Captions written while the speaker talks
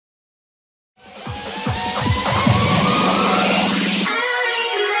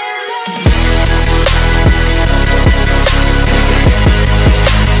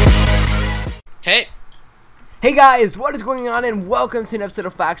Hey guys, what is going on, and welcome to an episode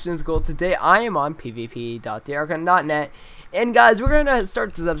of Factions Gold. Today I am on pvp.thearchon.net, and guys, we're gonna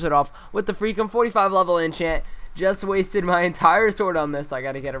start this episode off with the freaking 45 level enchant. Just wasted my entire sword on this. I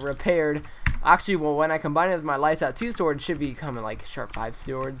gotta get it repaired. Actually, well, when I combine it with my lights out 2 sword, it should be becoming like a sharp 5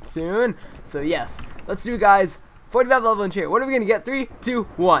 sword soon. So yes, let's do it, guys. 45 level enchant. What are we gonna get? 3, 2,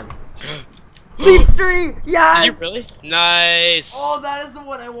 1. Leaps 3. Yes. Did you really? Nice. Oh, that is the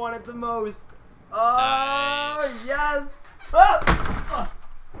one I wanted the most. Oh, Nice. yes! Ah!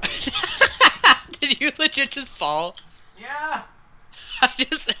 Did you legit just fall? Yeah! I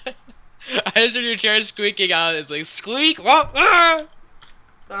just heard your chair squeaking out. It's like, squeak! Whoa! Ah!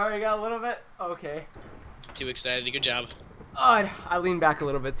 Sorry, I got a little bit. Okay. Too excited. Good job. Oh, I leaned back a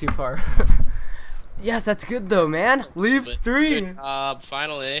little bit too far. Yes, that's good though, man. Leaves 3. Good job,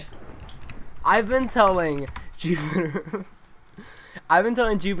 finally. I've been telling Jupiter. I've been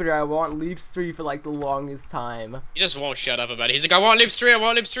telling Jupiter I want Leaps 3 for like the longest time. He just won't shut up about it. He's like, I want Leaps 3, I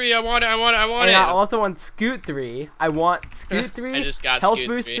want Leaps 3, I want it, I want it, I want and it. I also want Scoot 3. I want Scoot 3, I just got Health Scoot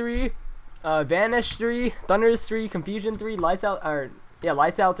Boost 3. 3, Vanish 3, Thunders 3, Confusion 3, Lights Out,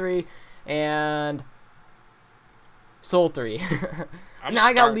 Lights Out 3, and Soul 3. Now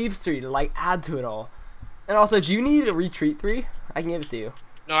I got Leaps 3 to like add to it all. And also, do you need a Retreat 3? I can give it to you.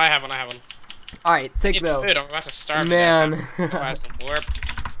 No, I have one, Alright, sick Need though. food, I'm about to starve. Man. Buy some warp.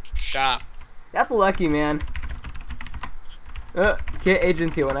 Shop. That's lucky, man. Get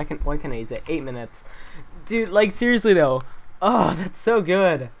agency when can I use it? 8 minutes. Dude, like seriously though. Oh, that's so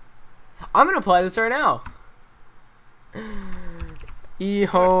good. I'm gonna apply this right now.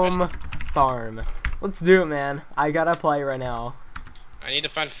 E-home farm. Let's do it, man. I gotta apply it right now. I need to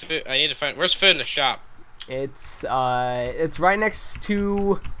find food. Where's food in the shop? It's right next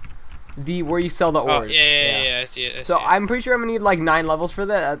to where you sell the ores. Oh, yeah, I see it. I'm pretty sure I'm gonna need like 9 levels for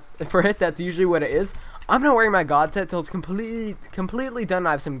that. That's usually what it is. I'm not wearing my god set till it's completely done.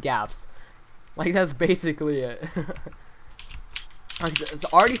 I have some gaps. Like that's basically it. It's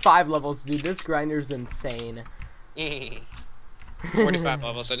already 5 levels, dude. This grinder's insane. 45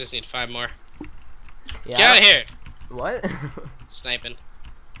 levels. I just need 5 more. Yeah. Get out of here! What? Sniping.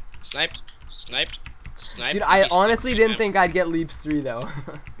 Sniped. Dude, I honestly didn't think I'd get Leaps 3 though.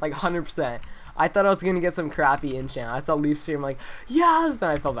 Like 100%. I thought I was gonna get some crappy enchant. I saw Leaps 3, I'm like, yes!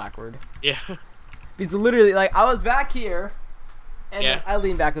 And I fell backward. Yeah. Because literally, like, I was back here, and Yeah. I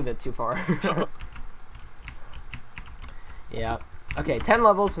leaned back a bit too far. Yeah. Okay, 10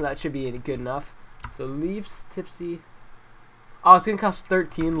 levels, so that should be good enough. So Leaps, Tipsy. Oh, it's gonna cost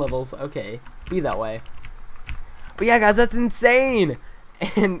 13 levels. Okay, be that way. But yeah, guys, that's insane!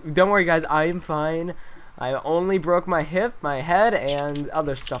 And don't worry, guys, I am fine. I only broke my hip, my head, and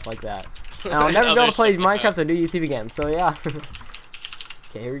other stuff like that. And I'll never be able to play Minecraft or do YouTube again, so yeah.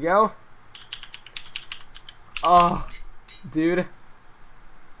 Okay, here we go. Oh, dude.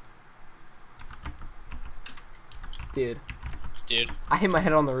 Dude. I hit my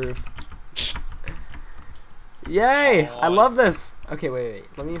head on the roof. Yay! I love this. Okay, wait.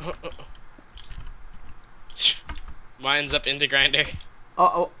 Let me... Mine's up into grinder.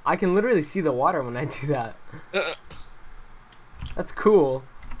 Oh, I can literally see the water when I do that. That's cool.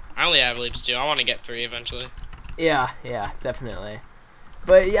 I only have Leaps 2. I want to get 3 eventually. Yeah, definitely.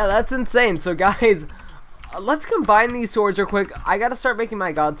 But yeah, that's insane. So guys, let's combine these swords real quick. I gotta start making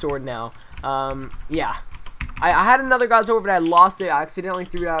my god sword now. Yeah. I had another god sword, but I lost it. I accidentally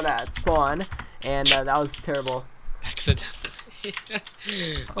threw it out at spawn, and that was terrible. Accidentally.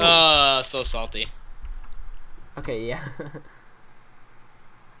 Oh, so salty. Okay, yeah.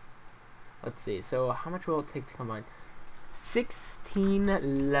 Let's see. So how much will it take to combine?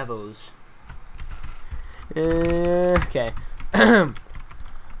 16 levels. Okay. But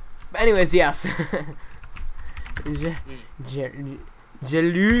anyways, yes.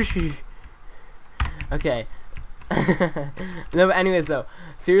 Jealousy. Okay. No, but anyways, though,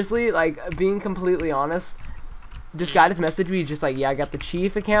 seriously, like, being completely honest, this guy just messaged me just like, yeah, I got the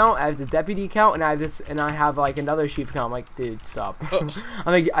chief account, I have the deputy account, and I have this, and I have like another chief account. I'm like, dude, stop. I'm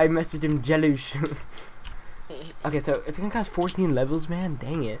like, I messaged him jealous. Okay, so it's gonna cost 14 levels, man.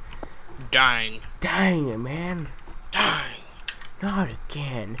 Dang it. Dang it, man. Dang. Not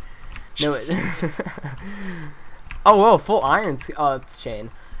again. No. Oh, whoa, full iron. Oh, it's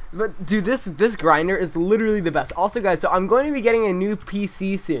chain. But dude, this grinder is literally the best. Also, guys, so I'm going to be getting a new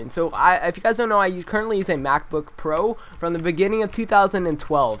PC soon. So if you guys don't know, I currently use a MacBook Pro from the beginning of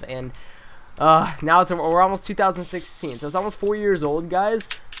 2012, and now we're almost 2016. So it's almost 4 years old, guys.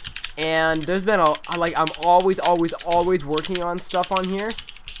 And there's been I'm always working on stuff on here.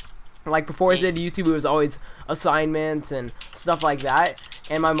 Like before I did YouTube, it was always assignments and stuff like that.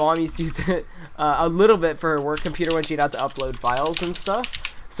 and my mom used to use it a little bit for her work computer when she'd have to upload files and stuff.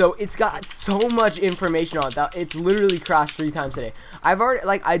 So it's got so much information on it that it's literally crashed 3 times today.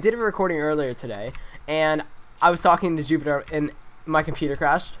 I did a recording earlier today, and I was talking to Jupiter, and my computer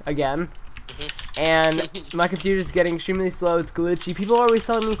crashed again. And my computer's getting extremely slow, it's glitchy. People are always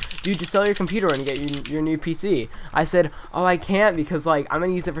telling me, dude, just sell your computer and get your new PC. I said, oh, I can't, because like I'm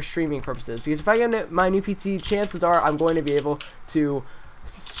gonna use it for streaming purposes. Because if I get my new PC, chances are I'm going to be able to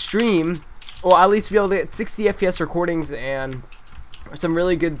stream, or at least be able to get 60 FPS recordings and some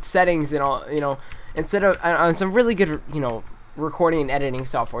really good settings and all, you know, instead of on some really good, you know, recording and editing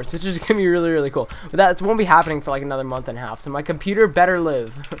software. So it's just gonna be really, really cool. But that won't be happening for like another month and a half. So my computer better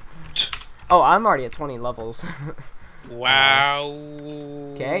live. Oh, I'm already at 20 levels. Wow.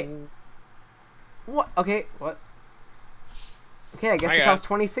 Okay. What? Okay, what? Okay, I guess it costs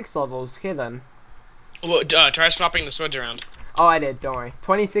 26 levels. Okay, then. Well, try swapping the swords around. Oh, I did. Don't worry.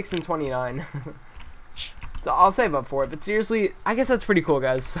 26 and 29. So I'll save up for it. But seriously, I guess that's pretty cool,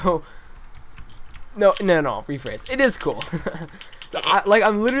 guys. So, no, rephrase. It is cool. So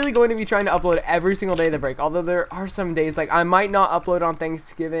I'm literally going to be trying to upload every single day of the break. Although there are some days, like, I might not upload on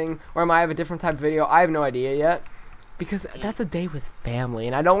Thanksgiving, or I might have a different type of video. I have no idea yet. Because that's a day with family,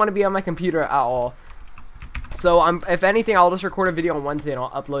 and I don't want to be on my computer at all. So, if anything, I'll just record a video on Wednesday, and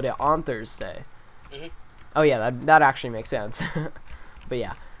I'll upload it on Thursday. Oh, yeah, that actually makes sense. But,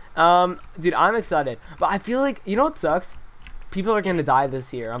 yeah. Dude, I'm excited. But I feel like, you know what sucks? People are going to die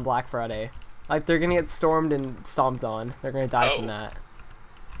this year on Black Friday. Like, they're gonna get stormed and stomped on. They're gonna die from that.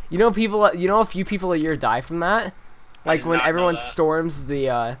 You know, a few people a year die from that. Like when everyone storms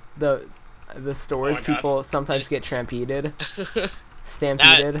the stores, people sometimes get stampeded.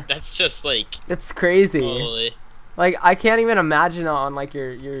 That's just like. It's crazy. Totally. Like I can't even imagine on like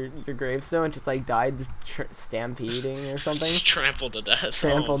your gravestone just like died stampeding or something. Just trampled to death.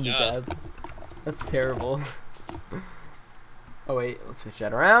 Trampled to death. That's terrible. Oh wait, let's switch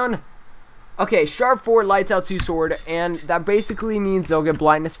that around. Okay, Sharp 4, Lights Out 2 sword, and that basically means they'll get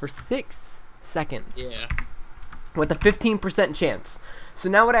blindness for 6 seconds. Yeah. With a 15% chance. So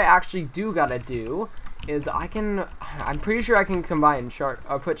now what I actually gotta do is I'm pretty sure I can combine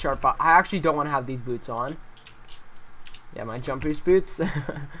put Sharp 5. I actually don't want to have these boots on. Yeah, my jump boost boots.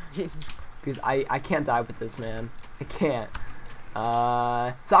 Because I can't die with this, man. I can't.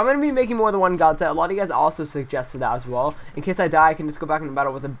 So I'm gonna be making more than one god set. A lot of you guys also suggested that as well. In case I die, I can just go back into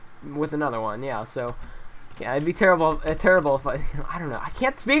battle with another one. Yeah, so yeah, it'd be terrible if I don't know. I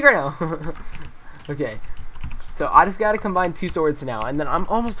can't speak right now. Okay, so I just gotta combine 2 swords now, and then I'm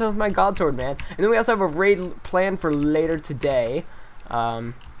almost done with my god sword, man. And then we also have a raid planned for later today.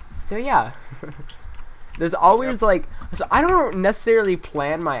 So yeah. There's always like, so I don't necessarily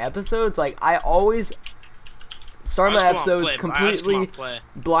plan my episodes. Like I always start my episodes completely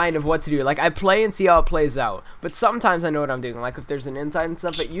blind of what to do. Like I play and see how it plays out, but sometimes I know what I'm doing, like if there's an inside and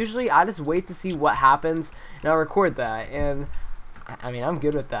stuff, but usually I just wait to see what happens and I'll record that, and I mean I'm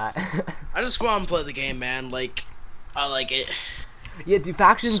good with that. I just want to play the game, man. Like I like it. Yeah, dude,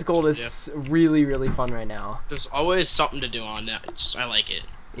 Factions Gold is really, really fun right now. There's always something to do on that. I like it.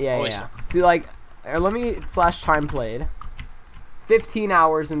 Yeah, always yeah. See, like, let me / time played. 15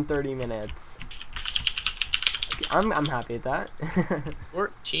 hours and 30 minutes. I'm happy at that.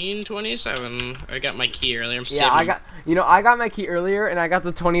 14:27. I got my key earlier. Yeah, I got my key earlier, and I got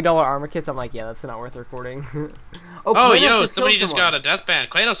the $20 armor kits. I'm like, yeah, that's not worth recording. Oh, yo, somebody just got a death ban.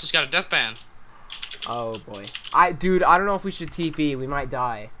 Kratos just got a death ban. Oh boy, dude, I don't know if we should TP. We might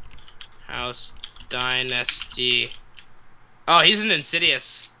die. House Dynasty. Oh, he's an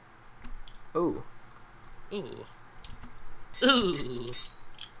Insidious. Ooh. Ooh. Ooh.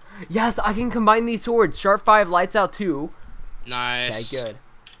 Yes, I can combine these swords. Sharp 5, Lights Out 2. Nice. Okay, good.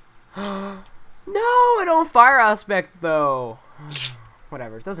 No, I don't fire aspect though.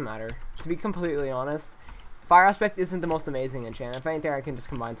 Whatever, it doesn't matter. To be completely honest, fire aspect isn't the most amazing enchant. If anything, I can just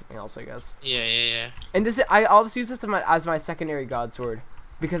combine something else, I guess. Yeah. And I'll just use this as my secondary god sword,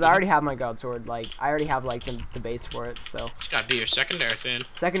 because I already have my god sword. Like I already have like the base for it. So it's gotta be your secondary thing.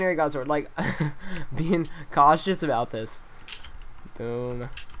 Secondary god sword, like being cautious about this. Boom.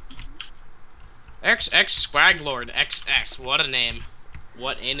 XX Swag Lord XX. What a name.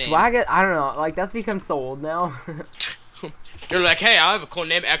 What a name. Swag it. I don't know. Like that's become so old now. You're like, hey, I have a cool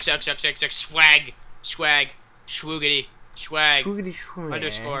name. XXXXX Swag. Swag. Swoogity. Swag. Swoogity swag.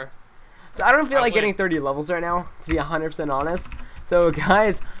 Underscore. So I don't feel like getting 30 levels right now, to be 100% honest. So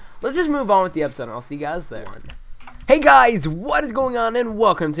guys, let's just move on with the episode, and I'll see you guys there. Hey guys, what is going on, and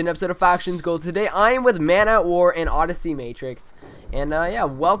welcome to an episode of Factions Gold. Today I am with ManAtWar and Odyssey Matrix, and yeah,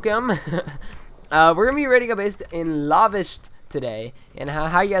 welcome. We're gonna be raiding a base in Lavished today. And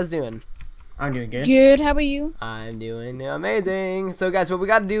how you guys doing? I'm doing good. Good. How about you? I'm doing amazing. So guys, what we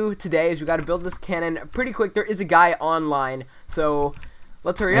gotta do today is we gotta build this cannon pretty quick. There is a guy online, so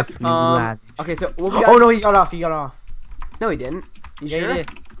let's hurry up. Okay, so what we got? Oh no, he got off. He got off. No, he didn't. You Yeah, sure? he did.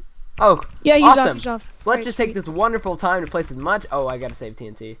 Oh, Yeah, he's awesome. off. He's off. Let's Right, just sweet. take this wonderful time to place as much. Oh, I gotta save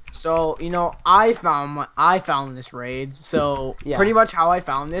TNT. So I found this raid. So Yeah. pretty much how I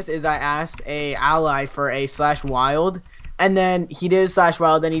found this is I asked a ally for a /wild, and then he did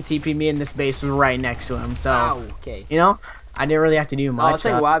 /wild. Then he TP'd me, and this base was right next to him. So Wow. Okay. I didn't really have to do I much. was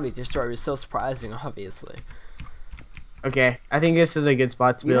saying wow, because your story was so surprising. Obviously, Okay, I think this is a good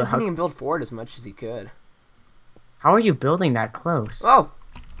spot to you build. didn't even build forward as much as you could. How are you building that close? Oh.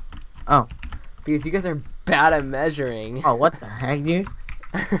 Oh. Because you guys are bad at measuring. Oh, what the heck, dude?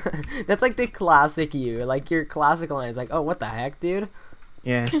 That's like the classic you. Like your classic line is like, oh, what the heck, dude?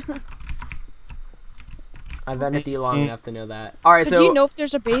 Yeah. I've been with you long enough to know that. All right, So, so do you know if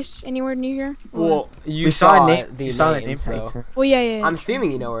there's a base anywhere near here? Or- well, you We saw, saw a name. the We saw name, the name so tag. Well, yeah. I'm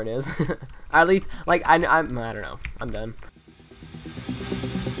assuming you know where it is. At least, like I don't know. I'm done.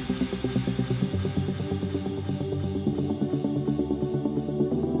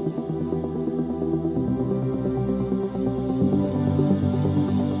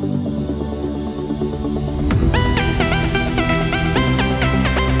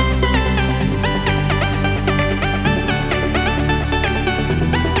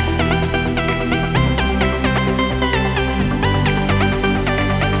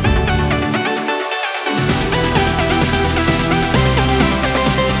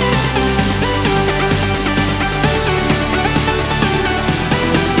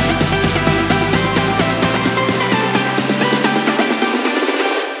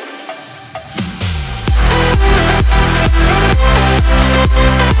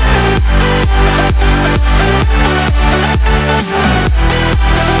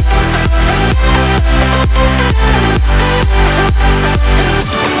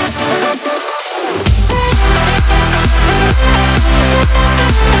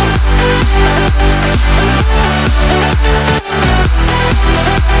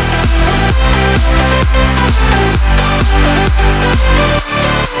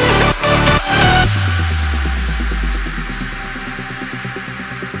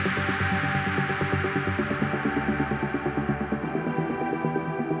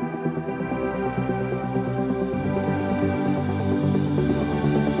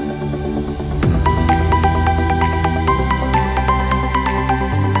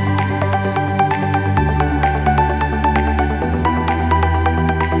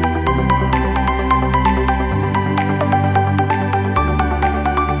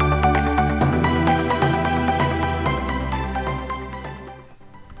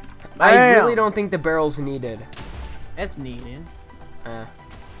 I really don't think the barrel's needed. It's needed. Uh,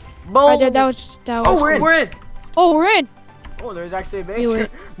 Boom. that was. Oh, we're in. Oh, we're in. Oh, there's actually a base You here.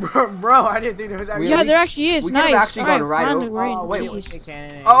 Bro, I didn't think there was actually. Yeah, there actually is. we could've Nice. actually gone right finally over- we're in. Oh, wait, Jeez. wait,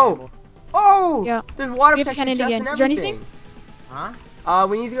 cannon. Oh! Oh! Yeah. There's water We have to protected cannon chests again. and Is there everything. Huh?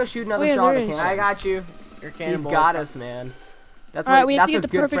 We need to go shoot another Oh, yeah, shot there at is. the I cannon. got you. Your He's cannonballs. got us, man. That's All right, what, we have that's to what get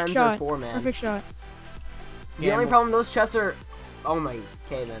the good perfect friends shot. are for, man. Perfect shot. The only Cannonballs. problem, those chests are... Oh my...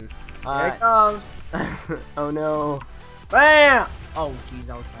 Okay, then. Here it comes. Oh, no. Bam! Oh, jeez,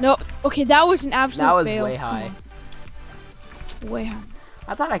 that was bad. No. Okay, that was an absolute That was fail. way high. Come on. Way high.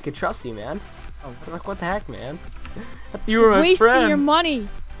 I thought I could trust you, man. Oh, I'm like, what the heck, man? You were my Wasting friend. your money.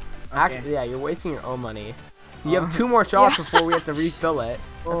 Actually, yeah, you're wasting your own money. You have 2 more shots Yeah. before we have to refill it.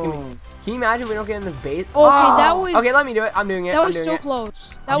 Gonna be- Boom. Can you imagine we don't get in this bait? Oh, okay, that was. Okay, let me do it. I'm doing it. That I'm was doing so it. close.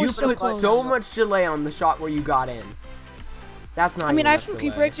 That You was so put close. so much delay on the shot where you got in. That's not I mean, even I have enough some key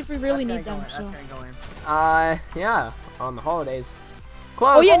delay. breaks if we really That's need gonna them. go in, So. That's gonna go in. Yeah, on the holidays.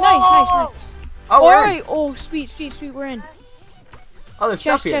 Close. Oh yeah, nice. Oh, we're in. Alright. Oh, sweet. We're in. Oh, there's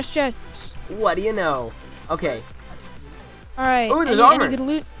stuff Chest. here. What do you know? Okay. Alright. Ooh, there's any armor. good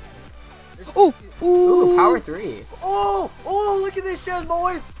loot? Ooh. Ooh, power 3. Oh, look at this chest,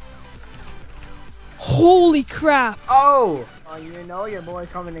 boys. Holy crap. Oh. Oh, you know your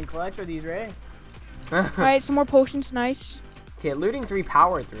boys coming in clutch with these raids. Alright, some more potions. Nice. Okay, looting 3,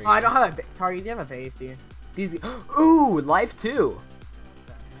 power 3. Oh, I don't have a target. You have a base, dude. These. Ooh, life 2.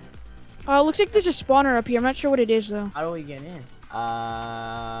 Looks like there's a spawner up here. I'm not sure what it is though. How do we get in?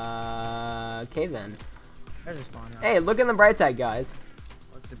 Okay then. There's a spawn. Hey, look in the bright side, guys.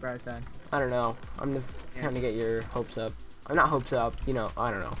 What's the bright side? I don't know. I'm just trying to get your hopes up. Or not hopes up, you know,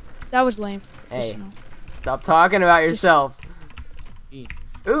 I don't know. That was lame. Hey, Just, you know. stop talking about yourself. Eat.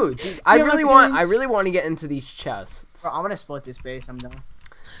 Ooh, dude, I You have really like want to get into these chests. Bro, I'm gonna split this base. I'm done.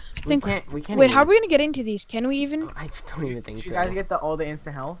 I think. We can't. Wait, even, how are we gonna get into these? Can we even? I don't even think Did you so. guys get all the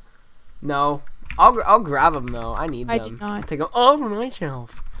instant healths? No. I'll grab them though. I need them. I did not. Take them all from my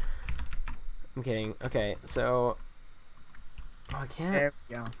shelf. I'm kidding. Okay, so. Oh, I can't. There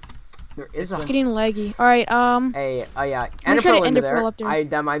we go. There is It's a. getting laggy. All right. Hey, yeah. I'm Ender gonna try to pearl into ender pearl there. up there.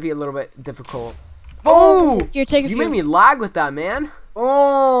 That might be a little bit difficult. Oh! Here, take a You few. made me lag with that, man.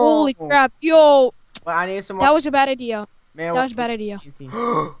 Oh! Holy crap, yo! Well, I need some more. That was a bad idea. Man, That was a bad idea.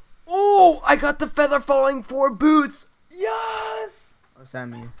 Oh, I got the feather falling 4 boots. Yes. What's that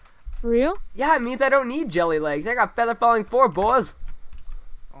mean? For real? Yeah, it means I don't need jelly legs. I got feather falling 4, boys.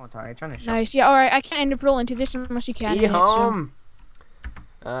 Oh, sorry, trying to show. Nice. Yeah. All right. I can't ender pearl into this unless you can. E home.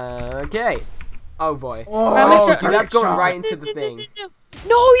 Okay. Oh boy. Oh, I'm gonna start- Dude, that's going shot. right into the thing.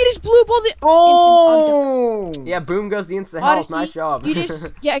 No, you just blew up all the. Oh! Yeah, boom goes the instant health. Odyssey, Nice job. You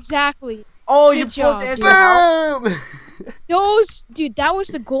just. Yeah, exactly. Oh, you Good broke job, the dude. instant health? Boom. Those, dude, that was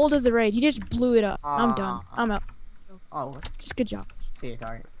the gold of the raid. You just blew it up. I'm done. I'm out. Oh, Just good job. see it,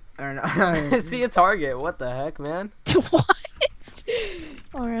 sorry. I don't know. See a target. What the heck, man? What?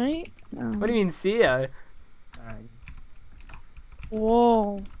 All right. What do you mean, see ya? Alright.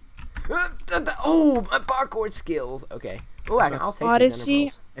 Whoa. Oh, my parkour skills. Okay. Oh, I'll take Odyssey.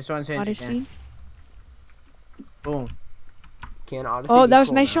 these ender This one's hitting Odyssey. again. Boom. pearls. Can Odyssey Oh, be that was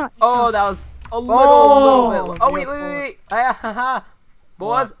a cool nice now? shot. Oh, that was a little Oh, bit. Oh, wait. Ah, ha, ha.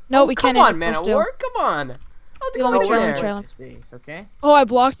 Boys. No, Oh, we come can't on, ender man. pearl At still. work. Come on. Let's We go only in trailing there. trail. Space, okay? Oh, I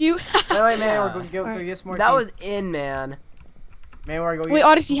blocked you. Wait, man, Yeah. we're going to get some more That teams. was in, man. Man, we're going Wait,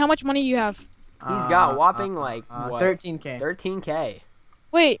 Odyssey, how much money do you have? He's got a whopping, like, what? 13k. 13K.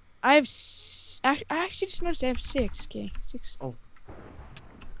 Wait, I have. I actually just noticed I have 6K. 6.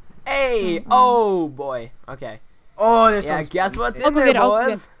 Hey, oh boy. Okay. Oh, this Yeah, one's guess what's I'll in go there, get it, I'll go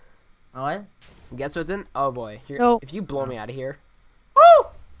boys? What? Guess what's in? Oh boy. Here, No. if you blow me out of here, Woo!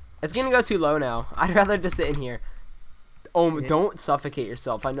 it's gonna go too low now. I'd rather just sit in here. Oh, Yeah. don't suffocate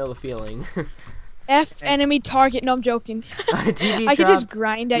yourself. I know the feeling. F enemy target. No, I'm joking. TV I could just trapped.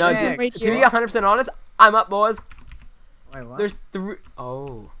 grind at No, you Yeah, from right To here. be 100% honest, I'm up, boys. Wait, what? There's 3.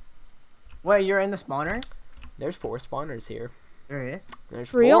 Oh, Wait, you're in the spawners? there's 4 spawners here. There is. There's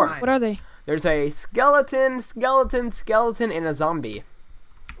For real? 4. What are they? There's a skeleton, and a zombie.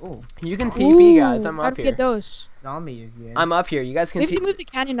 Ooh, You can TP, guys. Ooh, I'm how up do we here. get those? zombie is good. I'm up here. You guys We can. have to move the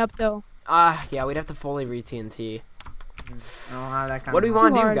canyon up though. Yeah, we'd have to fully re-TNT. I don't have that kind What do we of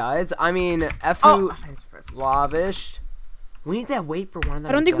want to do, hard. guys? I mean, Fu Oh! I just pressed- lavished. We need to wait for one of them.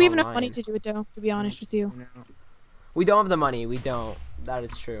 I don't to think get we have enough online. money to do it though. To be honest with you. No, We don't have the money. We don't. That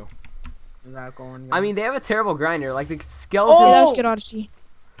is true. is that going I mean, they have a terrible grinder. Like the Yeah, skeletons. that Oh! was good, Odyssey.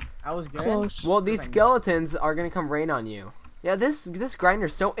 that was good. Close. Well, these skeletons are gonna come rain on you. Yeah, this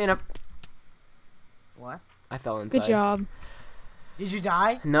grinder's so in a. What? I fell inside. Good job. Did you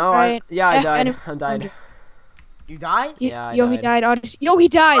die? No, Right. I F died. enemy- I died. You died? Yeah, I Yo, he died. died. Odyssey. Yo, he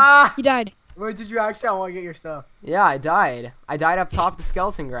died. Ah! He died. Where did you actually? I want to get your stuff. Yeah, I died. I died up top the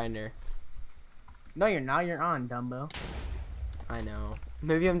skeleton grinder. No, you're not. You're on, Dumbo. I know.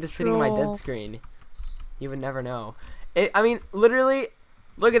 Maybe I'm just sitting in my dead Troll. screen. You would never know. I mean, literally,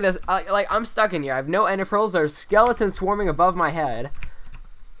 look at this. Like, I'm stuck in here. I have no ender pearls. There's skeletons swarming above my head.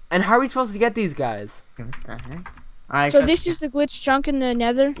 And how are we supposed to get these guys? Alright, So this is the glitch chunk in the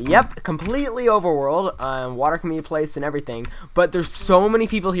nether. Yep, completely overworld. Water can be placed and everything. But there's so many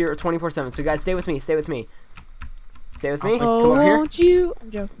people here 24/7. So guys, stay with me. Stay with me. Stay with me. Come Oh, over here. won't you? I'm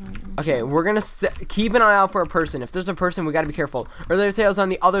joking. Okay, we're gonna keep an eye out for a person. If there's a person, we gotta be careful. Earlier today I was on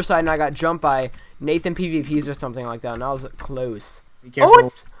the other side and I got jumped by Nathan PvPs or something like that, and I was close. Be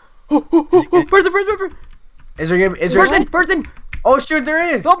careful. Oh, it's person! Is there? Person! Oh shoot, there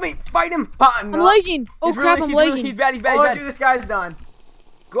is. Help me! Fight him! I'm lagging. Oh He's crap, really- I'm he's really- lagging. he's bad. He's Oh, bad. dude, this guy's done.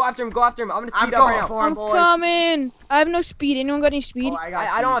 Go after him! I'm gonna I'm speed up right going now. for him, I'm boys. coming. I have no speed. Anyone got any speed? Oh, I got.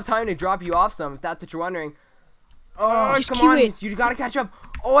 I don't have time to drop you off some. If that's what you're wondering. Oh, Just come queue on! it. You gotta catch up.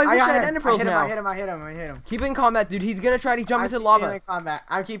 Oh, I wish I had ender pearls now. I hit him. Keep in combat, dude. He's gonna try to jump into I'm lava. keeping in combat.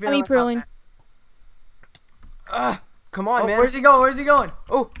 I'm keeping I'm in pearling. combat. Come on, Oh, man. where's he going?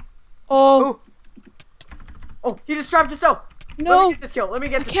 Oh, Oh, he just trapped himself. Let no. me get this kill. Let me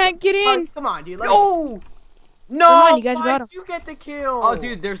get I this. can't get in. Come on, dude. No! No, Never mind, you guys why got did you get the kill? Oh,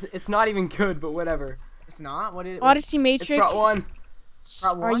 dude, it's not even good, but whatever. It's not. What is? Odyssey It's Matrix. got one.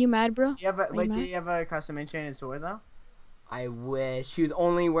 Part Are one? you mad, bro? Do you have a, Are you wait, do mad? you have a custom enchanted sword though? I wish. She was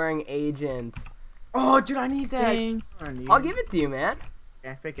only wearing agent. Oh, dude, I need that. Dang. Come on, dude. I'll give it to you, man.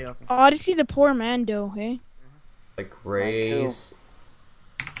 Yeah, pick it up. Odyssey, the poor man, though. Hey. Like raise.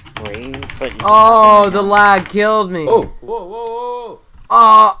 Oh, the lag killed me. Oh, whoa, whoa,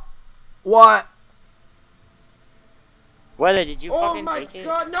 whoa! What? Whether did you Oh fucking my take it?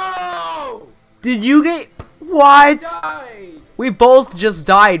 god, no! Did you get what? Died! We both just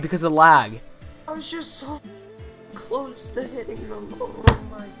died because of lag. I was just so close to hitting them. Oh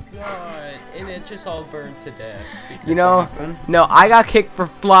my god. And it just all burned to death. You know, no, I got kicked for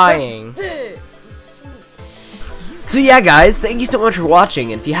flying. That's it. So yeah, guys, thank you so much for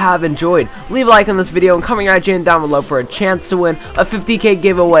watching. And if you have enjoyed, leave a like on this video and comment right down below for a chance to win a 50k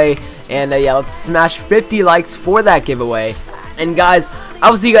giveaway. And yeah, let's smash 50 likes for that giveaway. And guys, I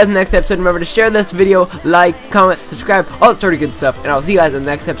will see you guys in the next episode. Remember to share this video, like, comment, subscribe, all that sort of good stuff. And I'll see you guys in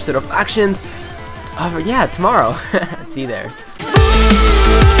the next episode of Factions. Yeah, tomorrow. See you there.